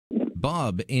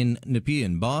Bob in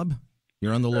Nepean. Bob,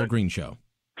 you're on the Lowell Green Show.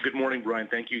 Good morning, Brian.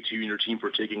 Thank you to you and your team for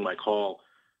taking my call.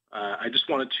 I just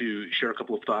wanted to share a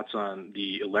couple of thoughts on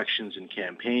the elections and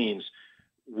campaigns.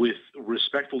 With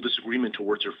respectful disagreement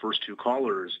towards your first two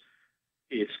callers,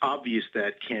 it's obvious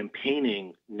that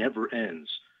campaigning never ends.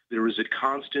 There is a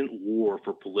constant war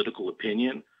for political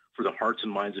opinion for the hearts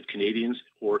and minds of Canadians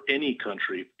or any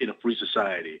country in a free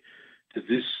society.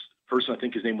 This person, I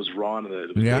think his name was Ron,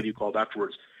 the lady who called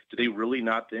afterwards, do they really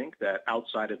not think that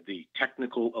outside of the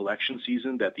technical election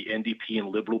season that the NDP and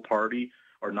Liberal Party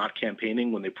are not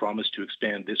campaigning when they promise to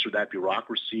expand this or that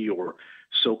bureaucracy or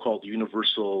so-called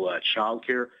universal child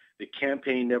care? The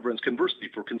campaign never ends. Conversely,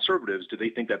 for Conservatives, do they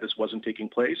think that this wasn't taking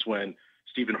place when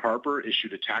Stephen Harper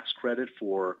issued a tax credit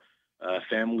for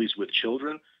families with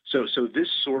children? So this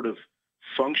sort of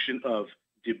function of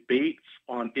debate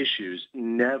on issues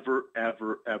never,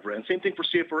 ever, ever. And same thing for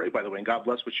CFRA, by the way, and God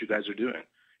bless what you guys are doing.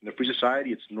 In a free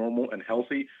society, it's normal and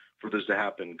healthy for this to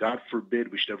happen. God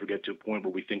forbid we should ever get to a point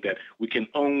where we think that we can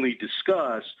only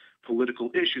discuss political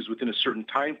issues within a certain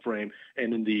time frame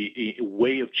and in the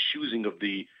way of choosing of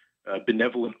the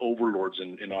benevolent overlords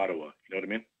in Ottawa. You know what I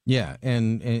mean? Yeah,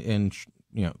 and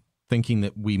you know, thinking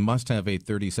that we must have a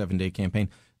 37-day campaign.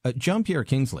 Jean-Pierre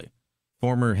Kingsley,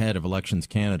 former head of Elections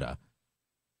Canada,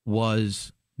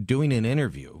 was doing an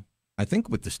interview, I think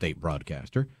with the state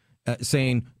broadcaster,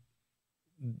 saying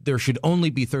there should only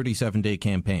be 37-day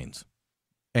campaigns.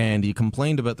 And he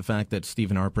complained about the fact that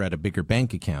Stephen Harper had a bigger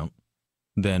bank account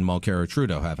than Mulcair or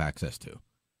Trudeau have access to.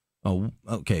 Oh,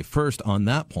 okay, first, on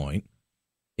that point,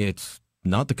 it's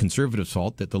not the Conservatives'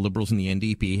 fault that the Liberals and the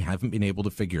NDP haven't been able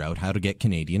to figure out how to get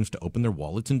Canadians to open their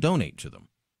wallets and donate to them.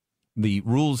 The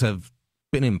rules have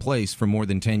been in place for more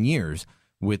than 10 years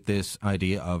with this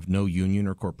idea of no union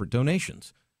or corporate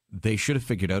donations. They should have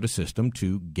figured out a system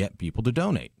to get people to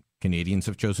donate. Canadians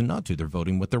have chosen not to. They're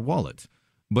voting with their wallets.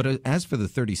 But as for the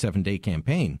 37-day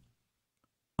campaign,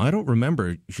 I don't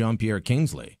remember Jean-Pierre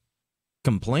Kingsley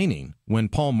complaining when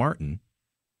Paul Martin,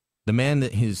 the man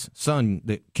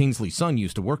that Kingsley's son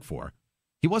used to work for,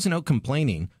 he wasn't out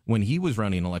complaining when he was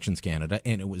running Elections Canada,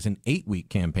 and it was an 8-week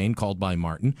campaign called by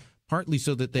Martin, partly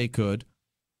so that they could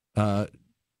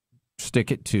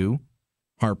stick it to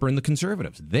Harper and the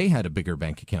Conservatives. They had a bigger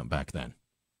bank account back then.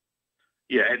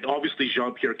 Yeah, and obviously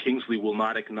Jean-Pierre Kingsley will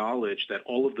not acknowledge that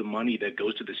all of the money that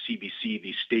goes to the CBC,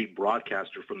 the state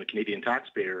broadcaster from the Canadian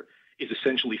taxpayer, is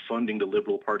essentially funding the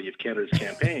Liberal Party of Canada's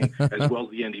campaign as well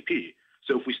as the NDP.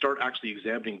 So if we start actually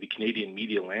examining the Canadian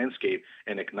media landscape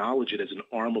and acknowledge it as an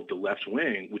arm of the left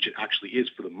wing, which it actually is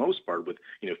for the most part, with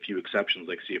a few exceptions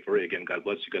like CFRA, again, God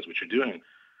bless you guys what you're doing,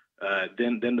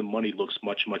 then the money looks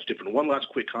much, much different. One last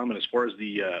quick comment as far as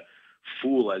the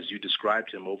fool, as you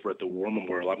described him over at the War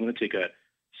Memorial. I'm going to take a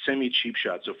semi-cheap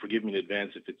shot, so forgive me in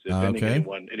advance if it's offending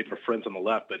anyone, any of our friends on the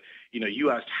left. But,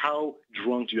 you asked how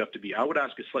drunk do you have to be? I would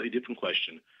ask a slightly different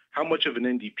question. How much of an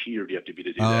NDPer do you have to be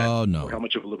to do that? Oh, no. Or how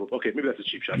much of a Liberal? Okay, maybe that's a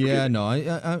cheap shot. Yeah, no,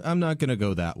 I'm not going to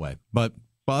go that way. But,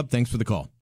 Bob, thanks for the call.